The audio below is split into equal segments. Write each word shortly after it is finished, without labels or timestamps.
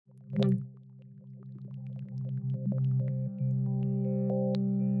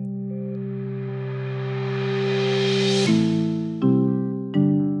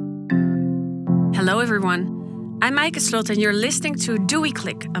everyone. I'm Maaike Slot, and you're listening to Do We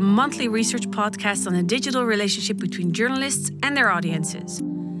Click, a monthly research podcast on the digital relationship between journalists and their audiences.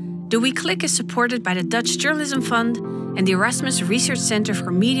 Do We Click is supported by the Dutch Journalism Fund and the Erasmus Research Center for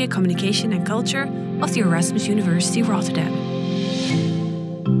Media, Communication and Culture of the Erasmus University Rotterdam.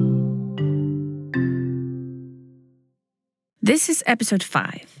 This is episode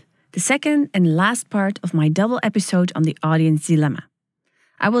 5, the second and last part of my double episode on the audience dilemma.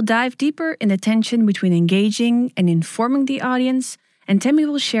 I will dive deeper in the tension between engaging and informing the audience, and Tammy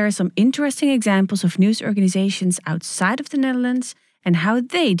will share some interesting examples of news organizations outside of the Netherlands and how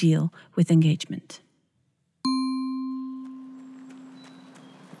they deal with engagement.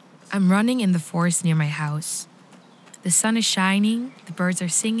 I'm running in the forest near my house. The sun is shining, the birds are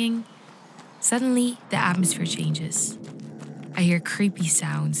singing. Suddenly, the atmosphere changes. I hear creepy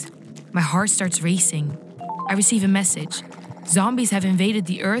sounds. My heart starts racing. I receive a message. Zombies have invaded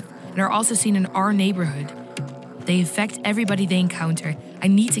the earth and are also seen in our neighborhood. They affect everybody they encounter. I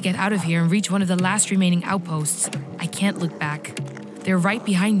need to get out of here and reach one of the last remaining outposts. I can't look back. They're right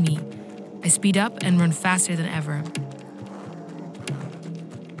behind me. I speed up and run faster than ever.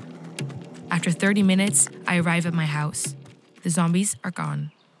 After 30 minutes, I arrive at my house. The zombies are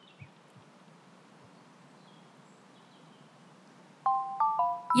gone.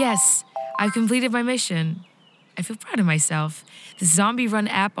 Yes, I've completed my mission. I feel proud of myself. The Zombie Run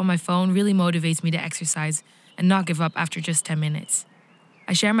app on my phone really motivates me to exercise and not give up after just 10 minutes.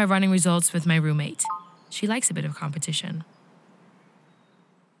 I share my running results with my roommate. She likes a bit of competition.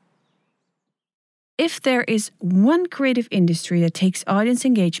 If there is one creative industry that takes audience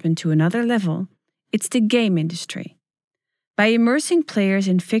engagement to another level, it's the game industry. By immersing players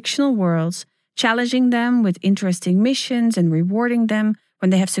in fictional worlds, challenging them with interesting missions and rewarding them when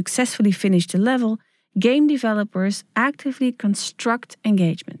they have successfully finished the level, game developers actively construct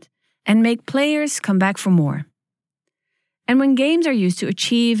engagement and make players come back for more. And when games are used to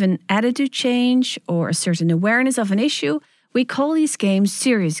achieve an attitude change or a certain awareness of an issue, we call these games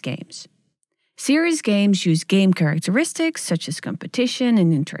serious games. Serious games use game characteristics such as competition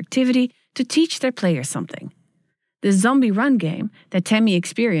and interactivity to teach their players something. The Zombie Run game that Tammy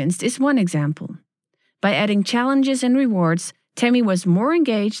experienced is one example. By adding challenges and rewards, Tammy was more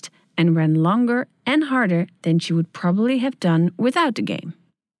engaged and ran longer and harder than she would probably have done without the game.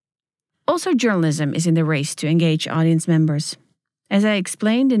 Also, journalism is in the race to engage audience members. As I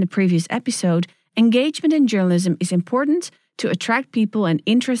explained in the previous episode, engagement in journalism is important to attract people and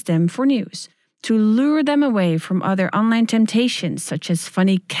interest them for news, to lure them away from other online temptations such as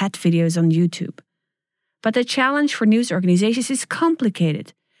funny cat videos on YouTube. But the challenge for news organizations is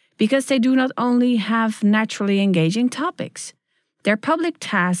complicated because they do not only have naturally engaging topics. Their public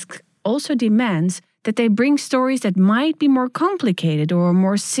task also demands that they bring stories that might be more complicated or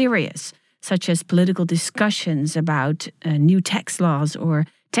more serious, such as political discussions about new tax laws or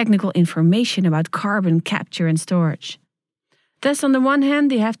technical information about carbon capture and storage. Thus, on the one hand,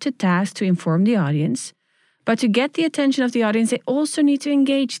 they have to task to inform the audience, but to get the attention of the audience, they also need to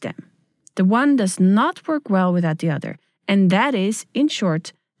engage them. The one does not work well without the other, and that is, in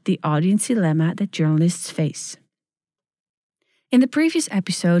short, the audience dilemma that journalists face. In the previous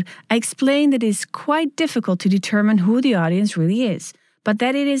episode, I explained that it is quite difficult to determine who the audience really is, but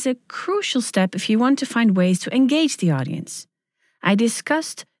that it is a crucial step if you want to find ways to engage the audience. I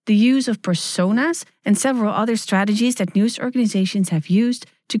discussed the use of personas and several other strategies that news organizations have used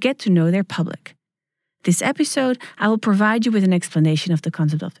to get to know their public. This episode, I will provide you with an explanation of the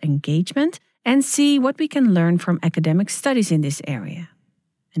concept of engagement and see what we can learn from academic studies in this area.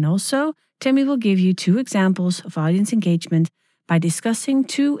 And also, Tammy will give you 2 examples of audience engagement by discussing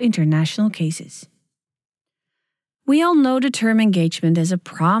 2 international cases. We all know the term engagement as a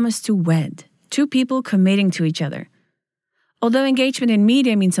promise to wed, 2 people committing to each other. Although engagement in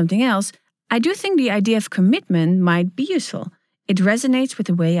media means something else, I do think the idea of commitment might be useful. It resonates with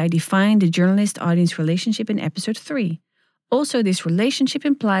the way I defined the journalist-audience relationship in episode 3. Also, this relationship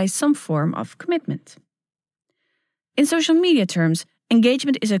implies some form of commitment. In social media terms,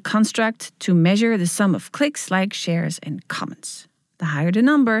 engagement is a construct to measure the sum of clicks, likes, shares, and comments. The higher the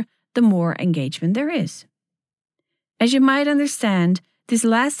number, the more engagement there is. As you might understand, this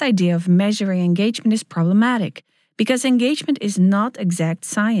last idea of measuring engagement is problematic because engagement is not exact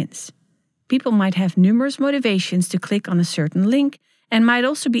science. People might have numerous motivations to click on a certain link and might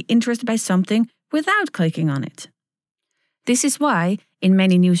also be interested by something without clicking on it. This is why, in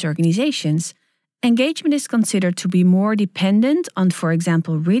many news organizations, engagement is considered to be more dependent on, for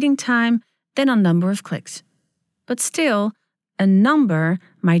example, reading time than on number of clicks. But still, a number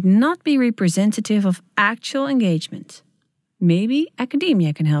might not be representative of actual engagement. Maybe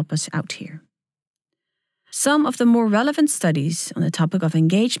academia can help us out here. Some of the more relevant studies on the topic of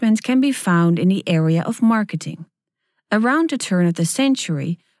engagement can be found in the area of marketing. Around the turn of the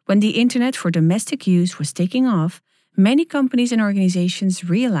century, when the internet for domestic use was taking off, many companies and organizations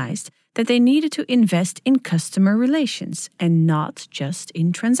realized that they needed to invest in customer relations and not just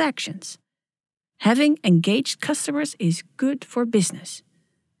in transactions. Having engaged customers is good for business.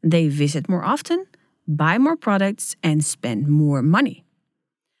 They visit more often, buy more products, and spend more money.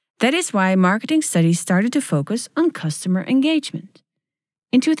 That is why marketing studies started to focus on customer engagement.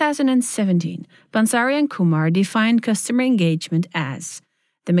 In 2017, Pansari and Kumar defined customer engagement as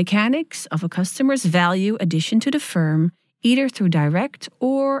the mechanics of a customer's value addition to the firm, either through direct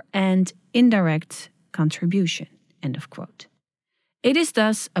and indirect contribution. End of quote. It is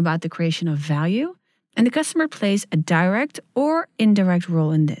thus about the creation of value, and the customer plays a direct or indirect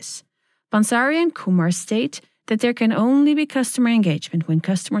role in this. Pansari and Kumar state that there can only be customer engagement when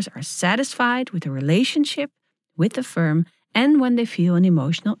customers are satisfied with the relationship with the firm and when they feel an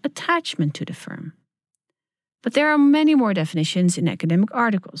emotional attachment to the firm. But there are many more definitions in academic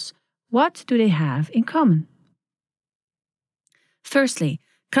articles. What do they have in common? Firstly,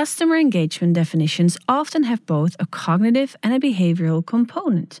 customer engagement definitions often have both a cognitive and a behavioral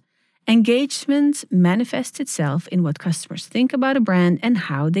component. Engagement manifests itself in what customers think about a brand and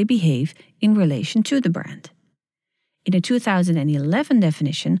how they behave in relation to the brand. In a 2011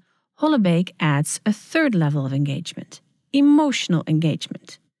 definition, Hollebeek adds a third level of engagement, emotional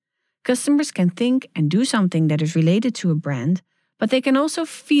engagement. Customers can think and do something that is related to a brand, but they can also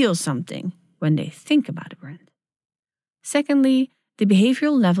feel something when they think about a brand. Secondly, the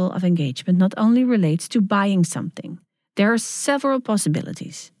behavioral level of engagement not only relates to buying something. There are several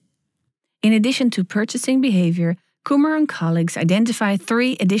possibilities. In addition to purchasing behavior, Kumar and colleagues identify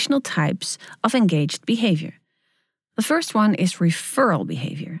 3 additional types of engaged behavior. The first one is referral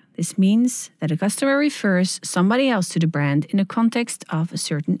behavior. This means that a customer refers somebody else to the brand in the context of a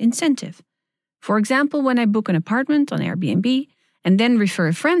certain incentive. For example, when I book an apartment on Airbnb and then refer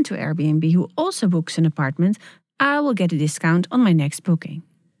a friend to Airbnb who also books an apartment, I will get a discount on my next booking.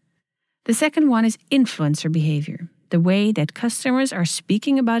 The second one is influencer behavior, the way that customers are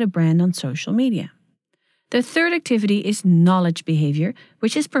speaking about a brand on social media. The third activity is knowledge behavior,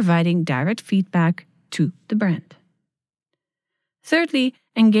 which is providing direct feedback to the brand. Thirdly,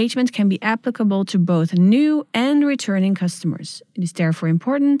 engagement can be applicable to both new and returning customers. It is therefore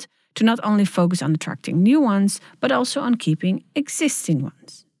important to not only focus on attracting new ones, but also on keeping existing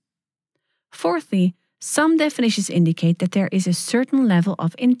ones. Fourthly, some definitions indicate that there is a certain level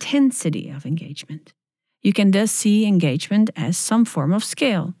of intensity of engagement. You can thus see engagement as some form of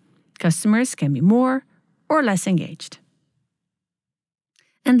scale. Customers can be more or less engaged.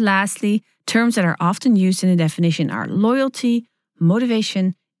 And lastly, terms that are often used in the definition are loyalty,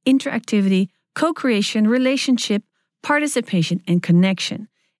 motivation, interactivity, co-creation, relationship, participation, and connection.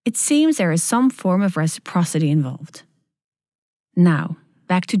 It seems there is some form of reciprocity involved. Now,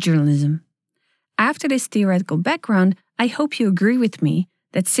 back to journalism. After this theoretical background, I hope you agree with me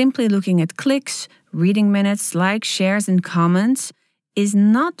that simply looking at clicks, reading minutes, likes, shares, and comments is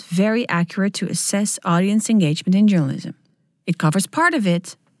not very accurate to assess audience engagement in journalism. It covers part of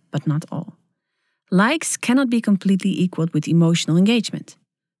it, but not all. Likes cannot be completely equaled with emotional engagement.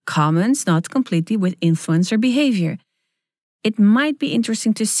 Comments not completely with influencer behavior. It might be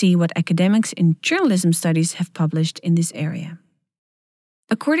interesting to see what academics in journalism studies have published in this area.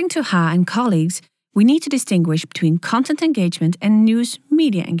 According to Ha and colleagues, we need to distinguish between content engagement and news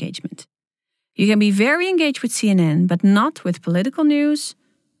media engagement. You can be very engaged with CNN, but not with political news,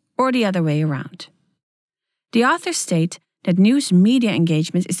 or the other way around. The authors state that news media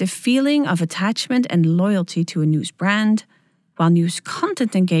engagement is the feeling of attachment and loyalty to a news brand, while news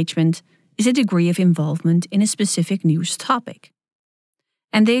content engagement is a degree of involvement in a specific news topic.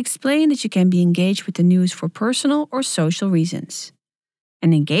 And they explain that you can be engaged with the news for personal or social reasons.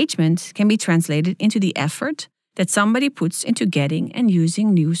 And engagement can be translated into the effort that somebody puts into getting and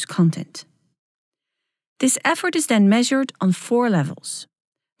using news content. This effort is then measured on 4 levels.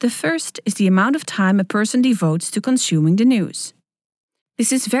 The first is the amount of time a person devotes to consuming the news.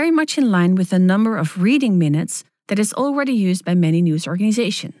 This is very much in line with the number of reading minutes that is already used by many news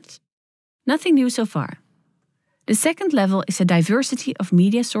organizations. Nothing new so far. The second level is the diversity of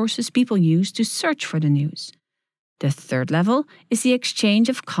media sources people use to search for the news. The third level is the exchange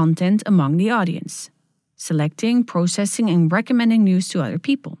of content among the audience, selecting, processing, and recommending news to other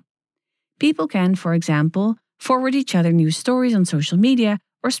people. People can, for example, forward each other news stories on social media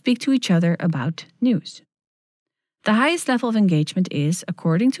or speak to each other about news. The highest level of engagement is,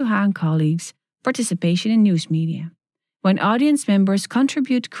 according to Ha and colleagues, participation in news media. when audience members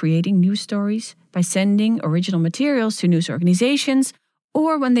contribute creating news stories by sending original materials to news organizations,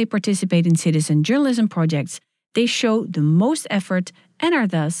 or when they participate in citizen journalism projects, they show the most effort and are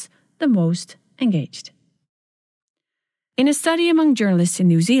thus the most engaged. In a study among journalists in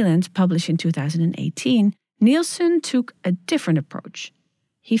New Zealand published in 2018, Nielsen took a different approach.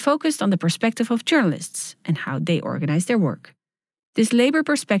 He focused on the perspective of journalists and how they organize their work. This labor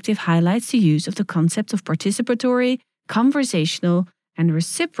perspective highlights the use of the concept of participatory, conversational, and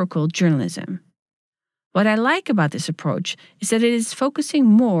reciprocal journalism. What I like about this approach is that it is focusing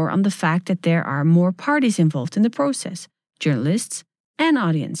more on the fact that there are more parties involved in the process, journalists and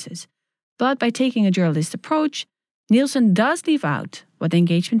audiences. But by taking a journalist approach, Nielsen does leave out what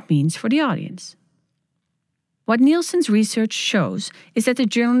engagement means for the audience. What Nielsen's research shows is that the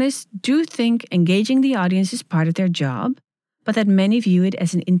journalists do think engaging the audience is part of their job, but that many view it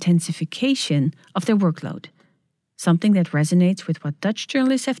as an intensification of their workload, something that resonates with what Dutch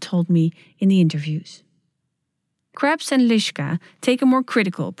journalists have told me in the interviews. Krebs and Lischka take a more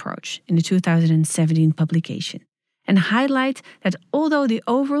critical approach in the 2017 publication and highlight that although the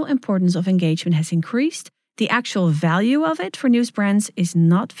overall importance of engagement has increased, the actual value of it for news brands is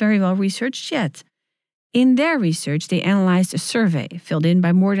not very well researched yet. In their research, they analyzed a survey filled in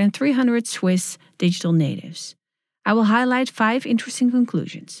by more than 300 Swiss digital natives. I will highlight 5 interesting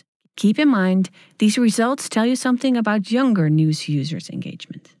conclusions. Keep in mind, these results tell you something about younger news users'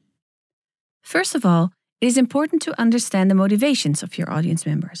 engagement. First of all, it is important to understand the motivations of your audience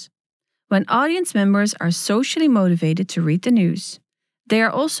members. When audience members are socially motivated to read the news, they are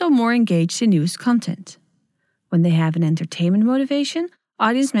also more engaged in news content. When they have an entertainment motivation,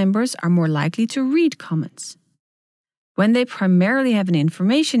 audience members are more likely to read comments. When they primarily have an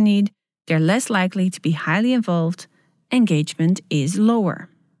information need, they're less likely to be highly involved. Engagement is lower.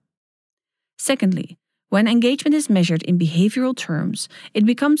 Secondly, when engagement is measured in behavioral terms, it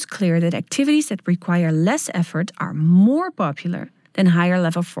becomes clear that activities that require less effort are more popular than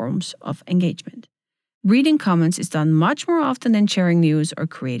higher-level forms of engagement. Reading comments is done much more often than sharing news or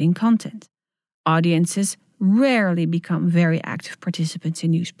creating content. Audiences rarely become very active participants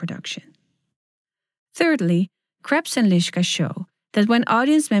in news production. Thirdly, Krebs and Lischka show that when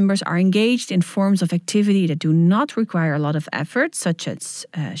audience members are engaged in forms of activity that do not require a lot of effort, such as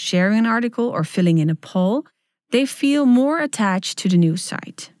sharing an article or filling in a poll, they feel more attached to the news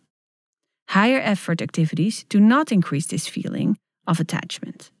site. Higher effort activities do not increase this feeling of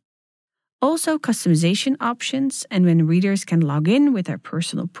attachment. Also, customization options and when readers can log in with their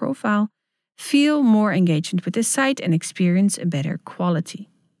personal profile, feel more engagement with the site and experience a better quality.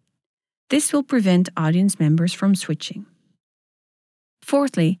 This will prevent audience members from switching.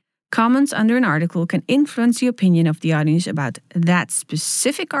 Fourthly, comments under an article can influence the opinion of the audience about that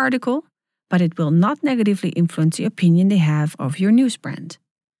specific article, but it will not negatively influence the opinion they have of your news brand.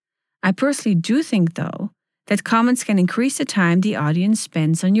 I personally do think, though, that comments can increase the time the audience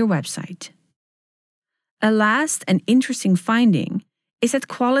spends on your website. A last and interesting finding is that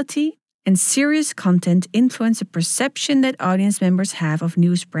quality and serious content influence the perception that audience members have of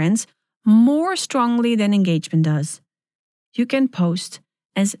news brands more strongly than engagement does. You can post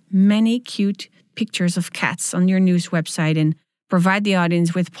as many cute pictures of cats on your news website and provide the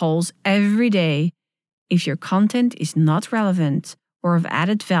audience with polls every day. If your content is not relevant or of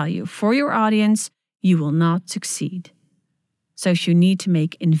added value for your audience, you will not succeed. So if you need to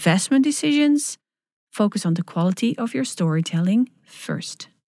make investment decisions, focus on the quality of your storytelling first.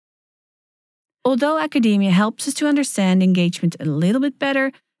 Although academia helps us to understand engagement a little bit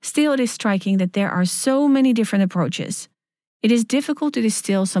better, still it is striking that there are so many different approaches. It is difficult to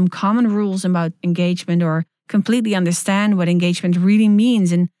distill some common rules about engagement or completely understand what engagement really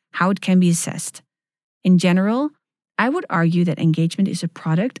means and how it can be assessed. In general, I would argue that engagement is a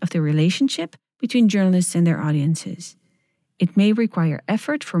product of the relationship between journalists and their audiences. It may require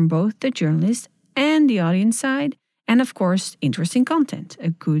effort from both the journalist and the audience side, and of course, interesting content, a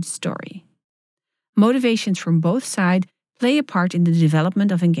good story. Motivations from both sides play a part in the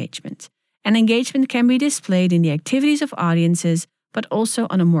development of engagement, and engagement can be displayed in the activities of audiences, but also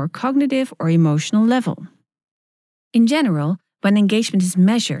on a more cognitive or emotional level. In general, when engagement is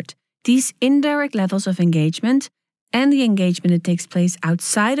measured, these indirect levels of engagement and the engagement that takes place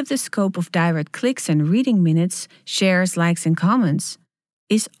outside of the scope of direct clicks and reading minutes, shares, likes, and comments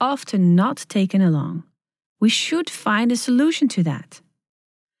is often not taken along. We should find a solution to that.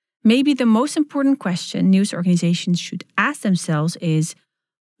 Maybe the most important question news organizations should ask themselves is,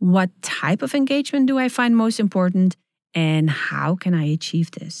 what type of engagement do I find most important, and how can I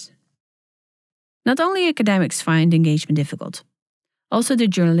achieve this? Not only academics find engagement difficult. Also, the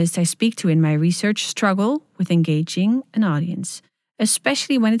journalists I speak to in my research struggle with engaging an audience,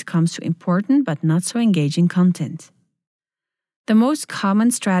 especially when it comes to important but not so engaging content. The most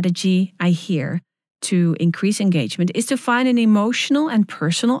common strategy I hear to increase engagement is to find an emotional and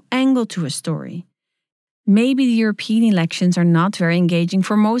personal angle to a story. Maybe the European elections are not very engaging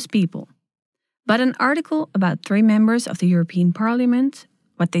for most people, but an article about 3 members of the European Parliament,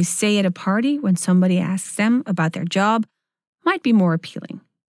 what they say at a party when somebody asks them about their job, might be more appealing.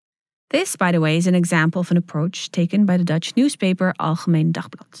 This, by the way, is an example of an approach taken by the Dutch newspaper Algemeen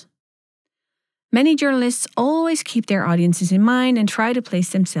Dagblad. Many journalists always keep their audiences in mind and try to place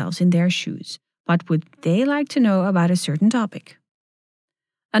themselves in their shoes. What would they like to know about a certain topic?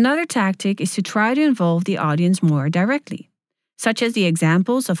 Another tactic is to try to involve the audience more directly, such as the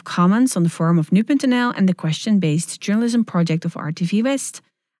examples of comments on the forum of nu.nl and the question-based journalism project of RTV West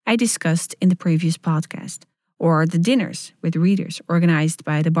I discussed in the previous podcast, or the dinners with readers organized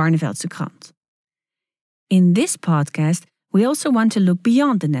by the Barneveldse Krant. In this podcast, we also want to look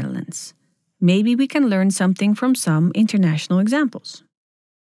beyond the Netherlands. Maybe we can learn something from some international examples.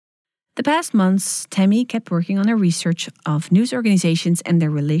 The past months, Tammy kept working on her research of news organizations and their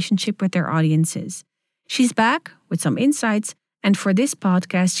relationship with their audiences. She's back with some insights, and for this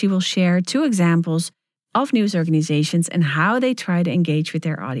podcast, she will share 2 examples of news organizations and how they try to engage with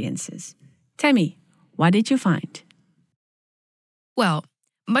their audiences. Tammy, what did you find? Well,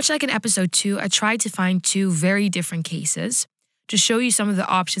 much like in episode 2, I tried to find 2 very different cases to show you some of the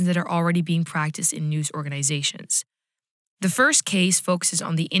options that are already being practiced in news organizations. The first case focuses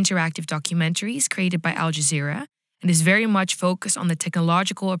on the interactive documentaries created by Al Jazeera and is very much focused on the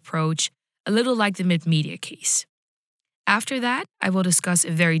technological approach, a little like the Midmedia case. After that, I will discuss a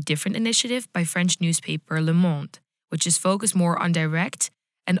very different initiative by French newspaper Le Monde, which is focused more on direct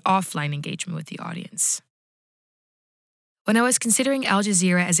and offline engagement with the audience. When I was considering Al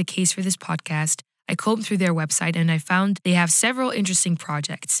Jazeera as a case for this podcast, I combed through their website and I found they have several interesting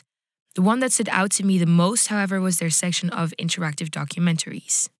projects. The one that stood out to me the most, however, was their section of interactive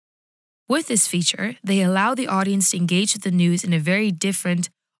documentaries. With this feature, they allow the audience to engage with the news in a very different,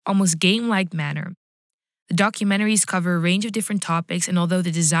 almost game-like manner. The documentaries cover a range of different topics, and although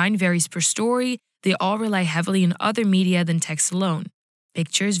the design varies per story, they all rely heavily on other media than text alone.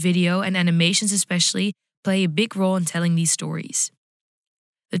 Pictures, video, and animations especially play a big role in telling these stories.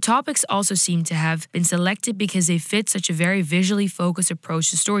 The topics also seem to have been selected because they fit such a very visually focused approach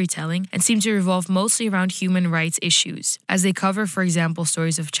to storytelling and seem to revolve mostly around human rights issues, as they cover, for example,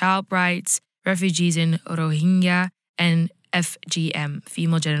 stories of child rights, refugees in Rohingya, and FGM,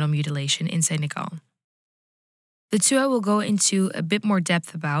 female genital mutilation, in Senegal. The 2 I will go into a bit more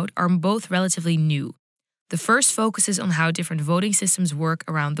depth about are both relatively new. The first focuses on how different voting systems work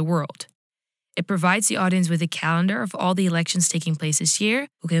around the world. It provides the audience with a calendar of all the elections taking place this year,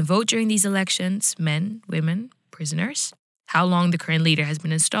 who can vote during these elections, men, women, prisoners, how long the current leader has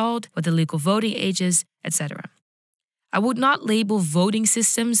been installed, what the legal voting age is, etc. I would not label voting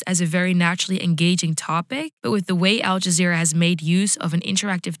systems as a very naturally engaging topic, but with the way Al Jazeera has made use of an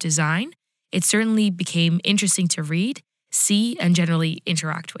interactive design, it certainly became interesting to read, see, and generally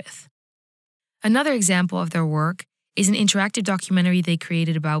interact with. Another example of their work is an interactive documentary they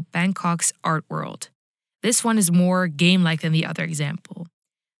created about Bangkok's art world. This one is more game-like than the other example.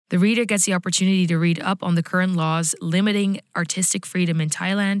 The reader gets the opportunity to read up on the current laws limiting artistic freedom in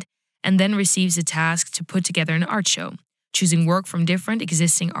Thailand and then receives a task to put together an art show, choosing work from different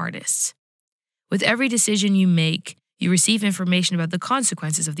existing artists. With every decision you make, you receive information about the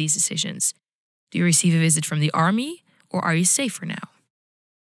consequences of these decisions. Do you receive a visit from the army, or are you safe for now?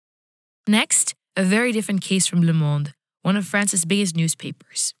 Next, a very different case from Le Monde, one of France's biggest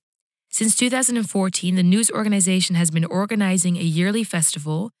newspapers. Since 2014, the news organization has been organizing a yearly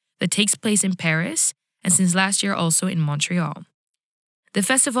festival that takes place in Paris, and since last year also in Montreal. The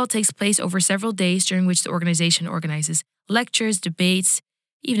festival takes place over several days, during which the organization organizes lectures, debates,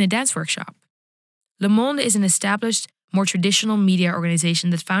 even a dance workshop. Le Monde is an established, more traditional media organization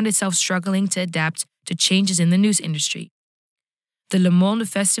that found itself struggling to adapt to changes in the news industry. The Le Monde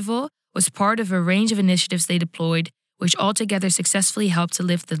Festival was part of a range of initiatives they deployed, which altogether successfully helped to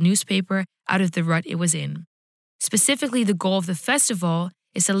lift the newspaper out of the rut it was in. Specifically, the goal of the festival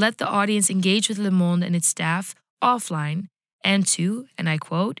is to let the audience engage with Le Monde and its staff offline and to, and I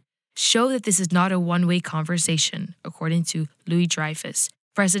quote, show that this is not a one-way conversation, according to Louis Dreyfus,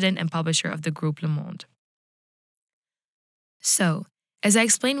 president and publisher of the group Le Monde. So, as I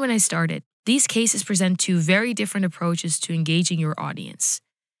explained when I started, these cases present 2 very different approaches to engaging your audience.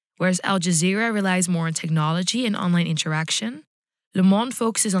 Whereas Al Jazeera relies more on technology and online interaction, Le Monde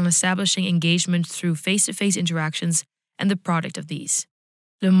focuses on establishing engagement through face-to-face interactions and the product of these.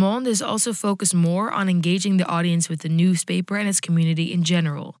 Le Monde is also focused more on engaging the audience with the newspaper and its community in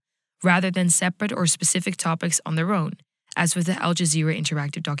general, rather than separate or specific topics on their own, as with the Al Jazeera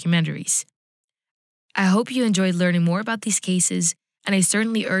interactive documentaries. I hope you enjoyed learning more about these cases, and I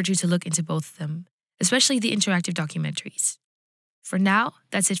certainly urge you to look into both of them, especially the interactive documentaries. For now,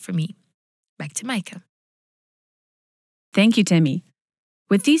 that's it for me. Back to Maaike. Thank you, Tammy.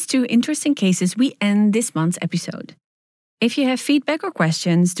 With these two interesting cases, we end this month's episode. If you have feedback or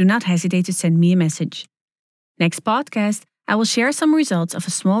questions, do not hesitate to send me a message. Next podcast, I will share some results of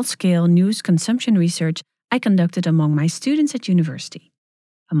a small-scale news consumption research I conducted among my students at university.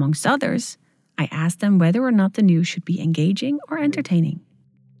 Amongst others, I asked them whether or not the news should be engaging or entertaining.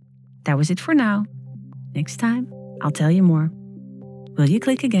 That was it for now. Next time, I'll tell you more. Will you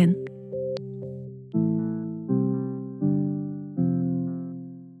click again?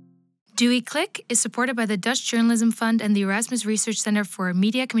 Do We Click is supported by the Dutch Journalism Fund and the Erasmus Research Center for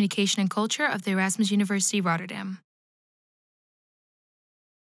Media, Communication and Culture of the Erasmus University Rotterdam.